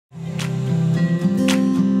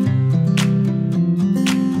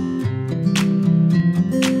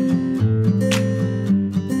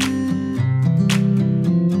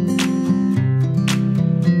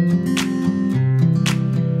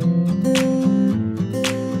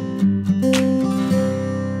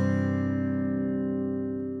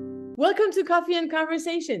Welcome to Coffee and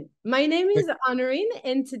Conversation. My name is Honorine,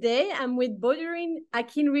 and today I'm with Bodunrin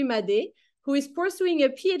Akinrinmade, who is pursuing a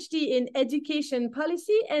PhD in education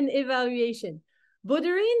policy and evaluation.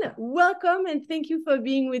 Bodunrin, welcome and thank you for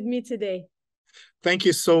being with me today. Thank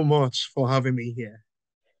you so much for having me here.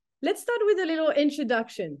 Let's start with a little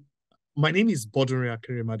introduction. My name is Bodunrin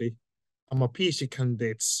Akinrinmade. I'm a PhD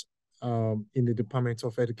candidate in the Department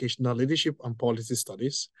of Educational Leadership and Policy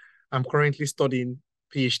Studies. I'm currently studying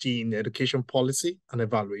PhD in Education Policy and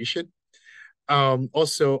Evaluation.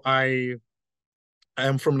 Also, I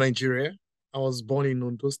am from Nigeria. I was born in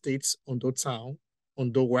Ondo State, Ondo Town,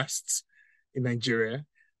 Ondo West in Nigeria.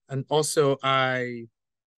 And also, I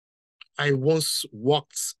once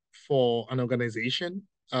worked for an organization.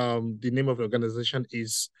 The name of the organization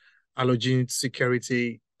is Allogene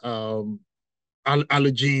Security, Allogene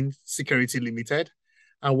Security Limited.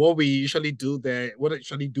 And what we usually do there, what I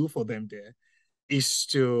usually do for them there is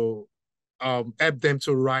to help them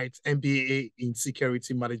to write MBA in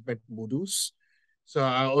security management modules. So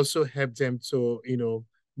I also help them to,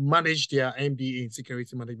 manage their MBA in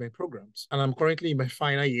security management programs. And I'm currently in my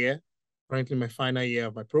final year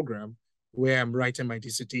of my program, where I'm writing my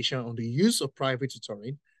dissertation on the use of private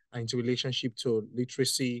tutoring and its relationship to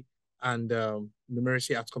literacy and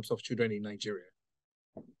numeracy outcomes of children in Nigeria.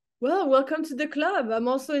 Well, welcome to the club. I'm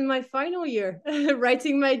also in my final year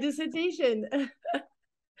writing my dissertation.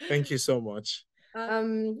 Thank you so much. So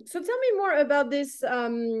tell me more about this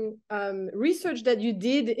research that you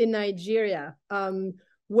did in Nigeria.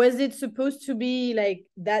 Was it supposed to be like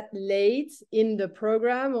that late in the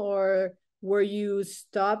program, or were you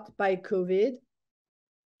stopped by COVID?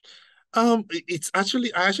 I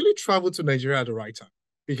actually traveled to Nigeria at the right time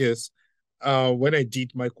because when I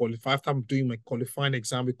did my after I'm doing my qualifying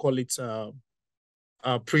exam, we call it a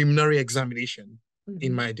preliminary examination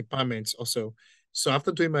in my department also. So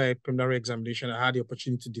after doing my preliminary examination, I had the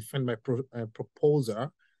opportunity to defend my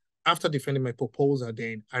proposal. After defending my proposal,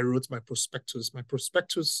 then I wrote my prospectus. My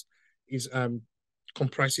prospectus is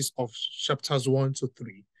comprises of chapters 1 to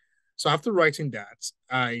 3. So after writing that,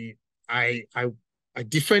 I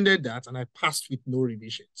defended that and I passed with no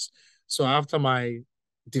revisions. So after my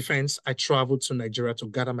defense, I traveled to Nigeria to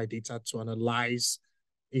gather my data to analyze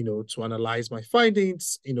my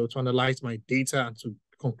findings, to analyze my data and to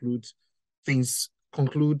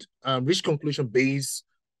reach conclusion based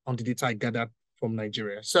on the data I gathered from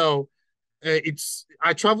Nigeria. So I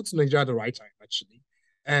traveled to Nigeria at the right time, actually.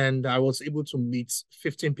 And I was able to meet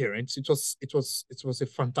 15 parents. It was a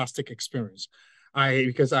fantastic experience.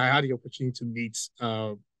 Because I had the opportunity to meet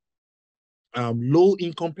low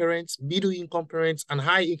income parents, middle income parents, and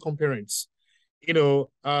high income parents. It's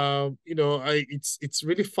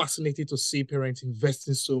really fascinating to see parents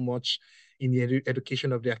investing so much in the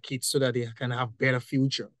education of their kids so that they can have better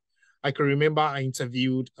future. I can remember I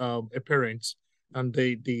interviewed a parent, and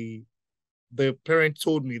the parent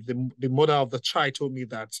told me, the mother of the child told me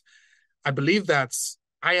that I believe that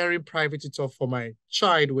hiring private tutor for my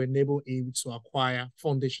child will enable him to acquire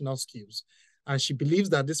foundational skills. And she believes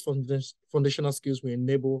that these foundational skills will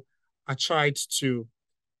enable a child to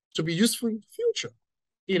be useful in the future.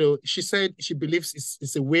 She said she believes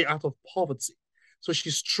it's a way out of poverty. So she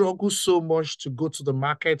struggles so much to go to the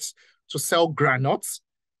markets to sell granules.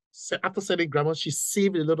 So after selling granules, she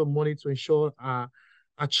saved a lot of money to ensure a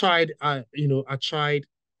child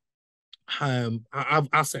have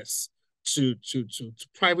access to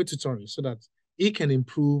private tutoring so that he can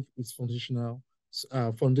improve his foundational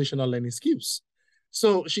learning skills.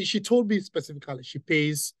 So she told me specifically she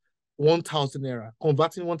pays 1,000 naira.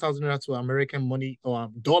 Converting 1,000 naira to American money or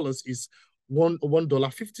dollars is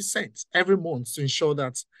 $1.50 every month to ensure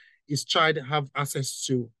that his child have access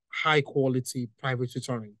to high quality private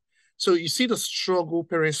tutoring. So you see the struggle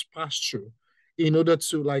parents pass through in order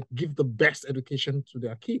to give the best education to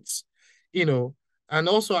their kids. And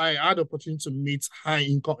also I had the opportunity to meet a high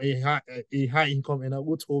income earner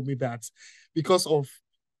who told me that because of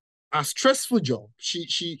a stressful job,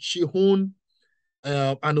 she owned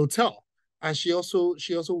an hotel, and she also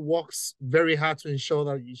works very hard to ensure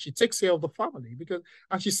that she takes care of the family because,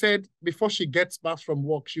 as she said, before she gets back from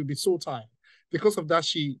work, she'll be so tired. Because of that,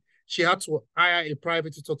 she had to hire a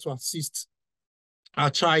private tutor to assist her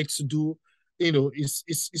child to do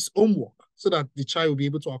his homework so that the child will be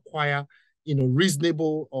able to acquire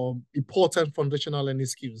reasonable important foundational learning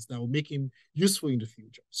skills that will make him useful in the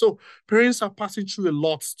future. So parents are passing through a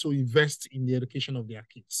lot to invest in the education of their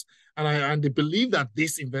kids. And they believe that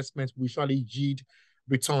this investment will surely yield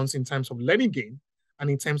returns in terms of learning gain and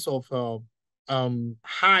in terms of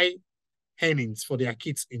high earnings for their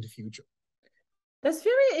kids in the future. That's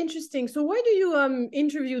very interesting. So why do you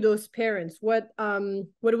interview those parents? What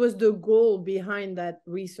was the goal behind that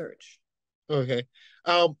research? Okay.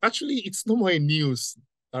 Actually, it's no more news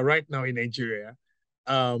right now in Nigeria.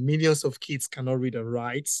 Millions of kids cannot read and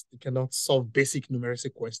write. They cannot solve basic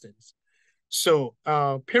numeracy questions. So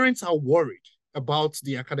parents are worried about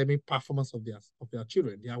the academic performance of their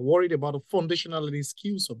children. They are worried about the foundational learning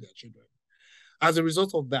skills of their children. As a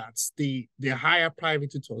result of that, they hire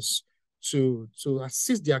private tutors to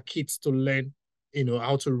assist their kids to learn,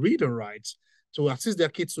 how to read and write, to assist their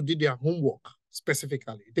kids to do their homework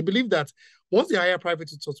specifically. They believe that once they hire private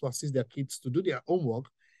tutors to assist their kids to do their homework,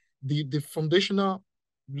 the foundational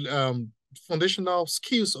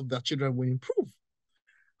skills of their children will improve.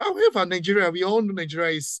 However, Nigeria, we all know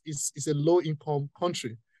Nigeria is a low-income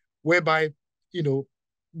country whereby,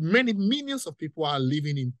 many millions of people are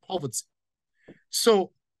living in poverty.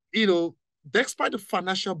 So, despite the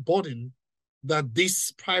financial burden that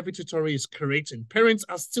this private tutoring is creating, parents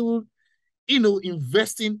are still,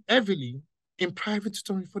 investing heavily in private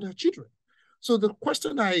tutoring for their children. So the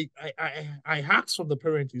question I ask from the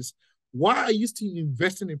parent is, why are you still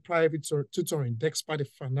investing in private tutoring despite the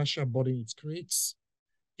financial burden it creates?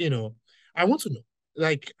 I want to know.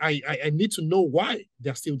 Like, I need to know why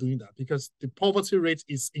they're still doing that, because the poverty rate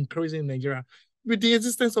is increasing in Nigeria with the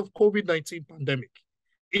existence of COVID-19 pandemic.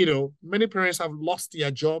 Many parents have lost their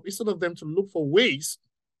job. Instead of them to look for ways,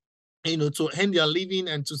 to earn their living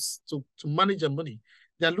and to manage their money,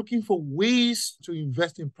 they're looking for ways to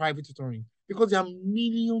invest in private tutoring because there are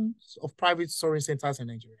millions of private tutoring centers in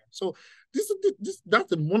Nigeria. So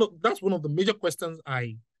that's one of the major questions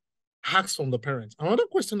I ask from the parents. Another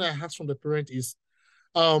question I ask from the parent is,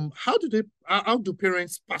 how do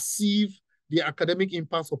parents perceive the academic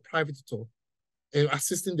impacts of private tutor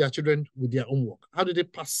assisting their children with their homework? How do they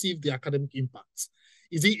perceive the academic impacts?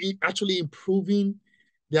 Is it actually improving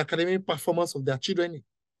the academic performance of their children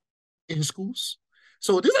in schools?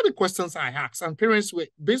 So these are the questions I ask. And parents,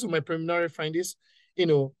 based on my preliminary findings,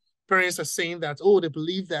 parents are saying that, they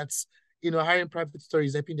believe that, hiring private tutors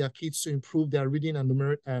is helping their kids to improve their reading and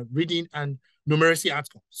numeracy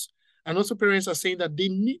outcomes. And also parents are saying that they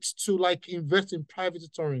need to invest in private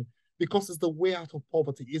tutoring because it's the way out of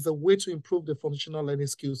poverty. It's a way to improve the functional learning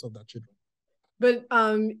skills of their children. But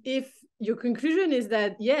if your conclusion is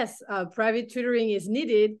that, yes, private tutoring is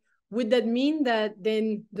needed, would that mean that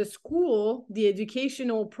then the school, the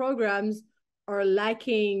educational programs are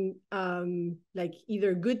lacking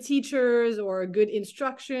either good teachers or good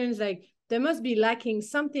instructions? Like, there must be lacking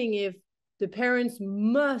something if the parents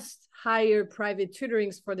must hire private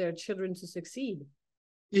tutorings for their children to succeed.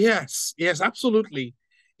 Yes, absolutely.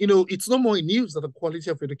 It's no more news that the quality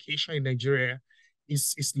of education in Nigeria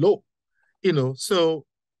is low. So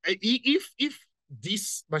if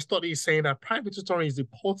my study is saying that private tutoring is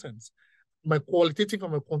important, my qualitative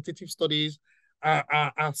and my quantitative studies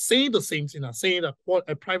are saying the same thing, are saying that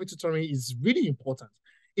private tutoring is really important.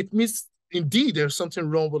 It means indeed there's something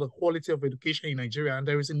wrong with the quality of education in Nigeria, and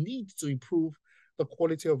there is a need to improve the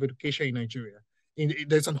quality of education in Nigeria.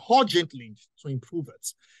 There's an urgent need to improve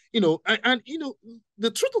it.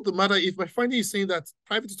 The truth of the matter, if my finding is saying that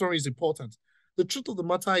private tutoring is important, the truth of the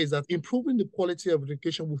matter is that improving the quality of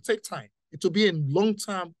education will take time. It will be a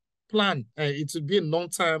long-term plan. It will be a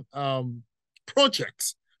long-term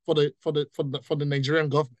project for the Nigerian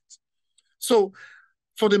government. So,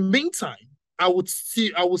 for the meantime, I would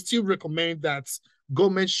still recommend that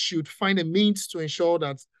government should find a means to ensure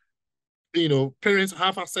that parents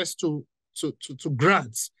have access to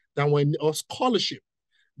grants or scholarship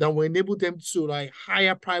that will enable them to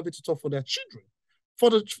hire private tutor for their children.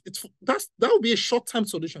 That would be a short-term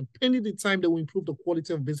solution, pending the time that will improve the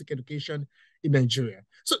quality of basic education in Nigeria.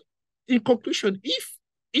 So, in conclusion,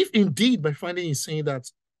 if indeed my finding is saying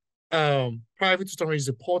that private tutoring is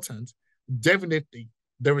important, definitely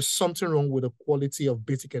there is something wrong with the quality of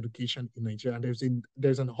basic education in Nigeria, and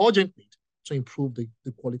there's an urgent need to improve the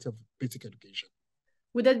quality of basic education.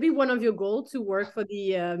 Would that be one of your goals, to work for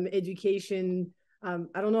the education?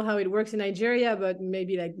 I don't know how it works in Nigeria, but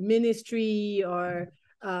maybe like ministry or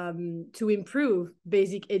to improve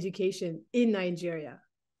basic education in Nigeria?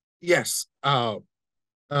 Yes. Like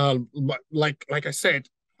I said,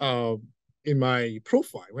 in my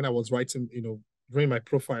profile, when I was writing, during my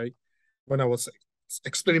profile, when I was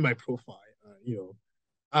explaining my profile,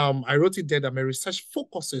 I wrote it there that my research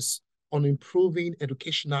focuses on improving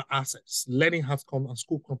educational assets, learning outcome, and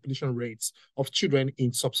school completion rates of children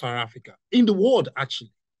in sub-Saharan Africa, in the world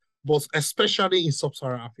actually, but especially in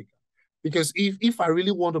sub-Saharan Africa. Because if I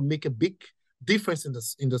really want to make a big difference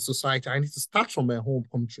in the society, I need to start from my home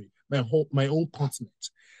country, my own continent.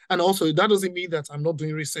 And also, that doesn't mean that I'm not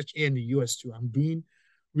doing research here in the US too. I'm doing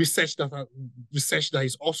research that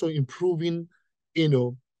is also improving,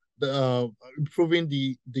 improving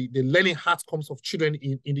the learning outcomes of children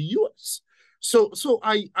in the US. So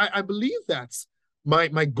I believe that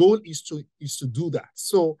my goal is to do that.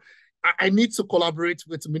 So I need to collaborate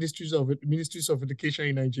with ministries of education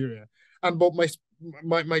in Nigeria. But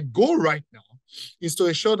my goal right now is to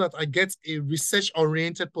ensure that I get a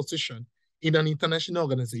research-oriented position in an international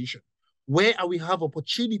organization where I will have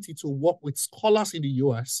opportunity to work with scholars in the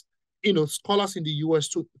US, scholars in the US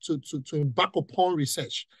to embark upon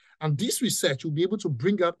research. And this research will be able to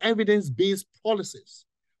bring out evidence-based policies,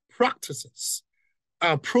 practices,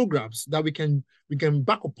 programs that we can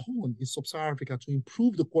back upon in sub-Saharan Africa to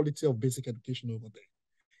improve the quality of basic education over there.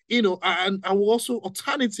 And I will also,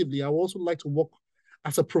 alternatively, I would also like to work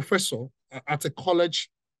as a professor at a college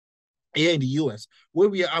here in the US, where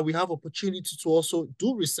we have opportunity to also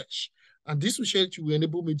do research. And this research will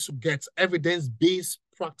enable me to get evidence-based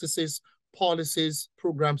practices, policies,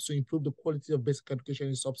 programs to improve the quality of basic education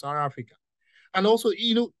in sub-Saharan Africa. And also,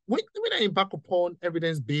 when I embark upon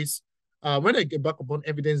evidence-based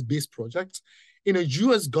projects,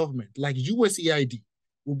 US government, like USAID,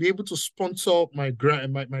 will be able to sponsor my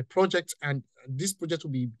project, and this project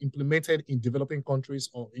will be implemented in developing countries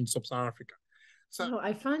or in sub-Saharan Africa. So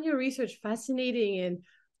I found your research fascinating and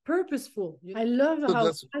purposeful. I love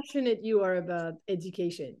how passionate you are about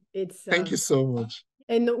education. Thank you so much.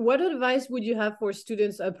 And what advice would you have for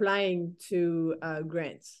students applying to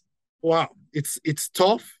grants? Wow, it's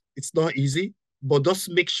tough. It's not easy, but just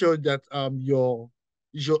make sure that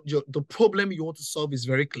the problem you want to solve is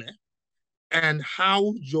very clear, and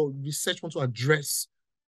how your research wants to address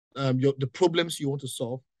the problems you want to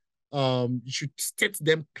solve. You should state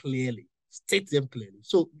them clearly.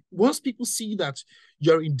 So once people see that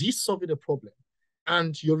you're indeed solving a problem,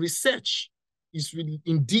 and your research is really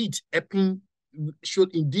indeed helping,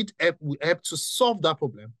 will help to solve that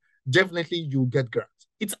problem, definitely you'll get grants.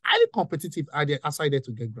 It's highly competitive outside there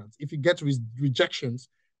to get grants. If you get rejections,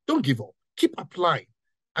 don't give up. Keep applying,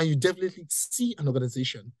 and you definitely see an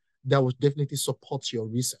organization that will definitely support your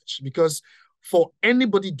research. Because for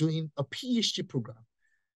anybody doing a PhD program,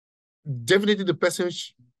 definitely the person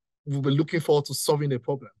will be looking forward to solving a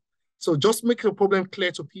problem. So just make a problem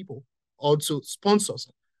clear to people or to sponsors,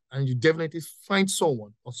 and you definitely find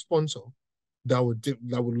someone or sponsor that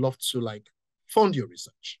would love to fund your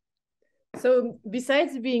research. So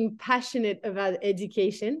besides being passionate about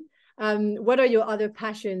education, what are your other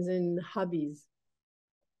passions and hobbies?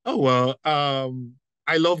 Oh, well,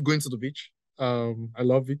 I love going to the beach. I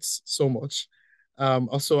love it so much.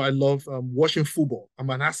 Also, I love watching football.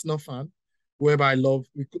 I'm an Arsenal fan, whereby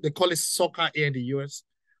they call it soccer here in the US,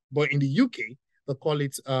 but in the UK, they call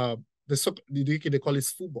it they call it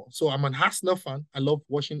football. So I'm an Arsenal fan. I love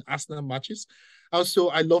watching Arsenal matches. Also,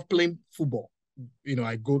 I love playing football.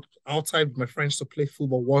 I go outside with my friends to play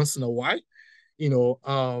football once in a while.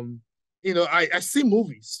 I see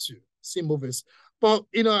movies too. But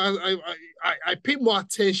I pay more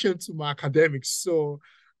attention to my academics. So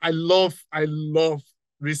I love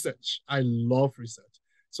research. I love research.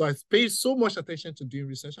 So I pay so much attention to doing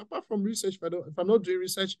research. Apart from research, if I'm not doing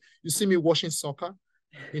research, you see me watching soccer,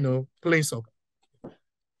 playing soccer.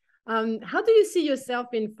 How do you see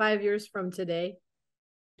yourself in 5 years from today?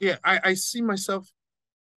 Yeah, I see myself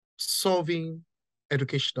solving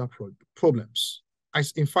educational problems.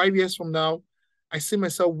 In 5 years from now, I see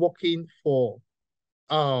myself working for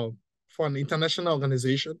an international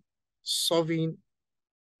organization, solving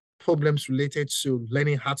problems related to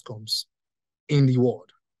learning outcomes in the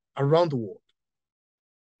world, around the world,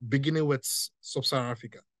 beginning with sub-Saharan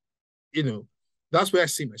Africa. That's where I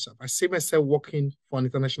see myself. I see myself working for an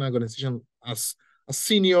international organization as a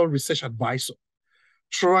senior research advisor,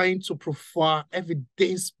 trying to provide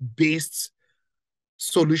evidence-based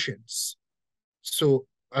solutions. So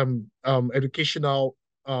educational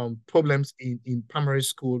problems in primary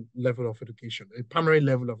school level of education, a primary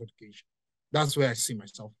level of education. That's where I see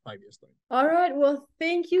myself 5 years time. All right. Well,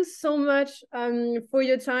 thank you so much for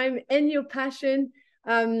your time and your passion.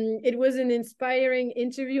 It was an inspiring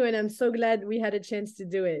interview, and I'm so glad we had a chance to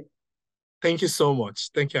do it. Thank you so much.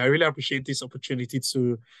 Thank you. I really appreciate this opportunity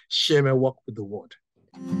to share my work with the world.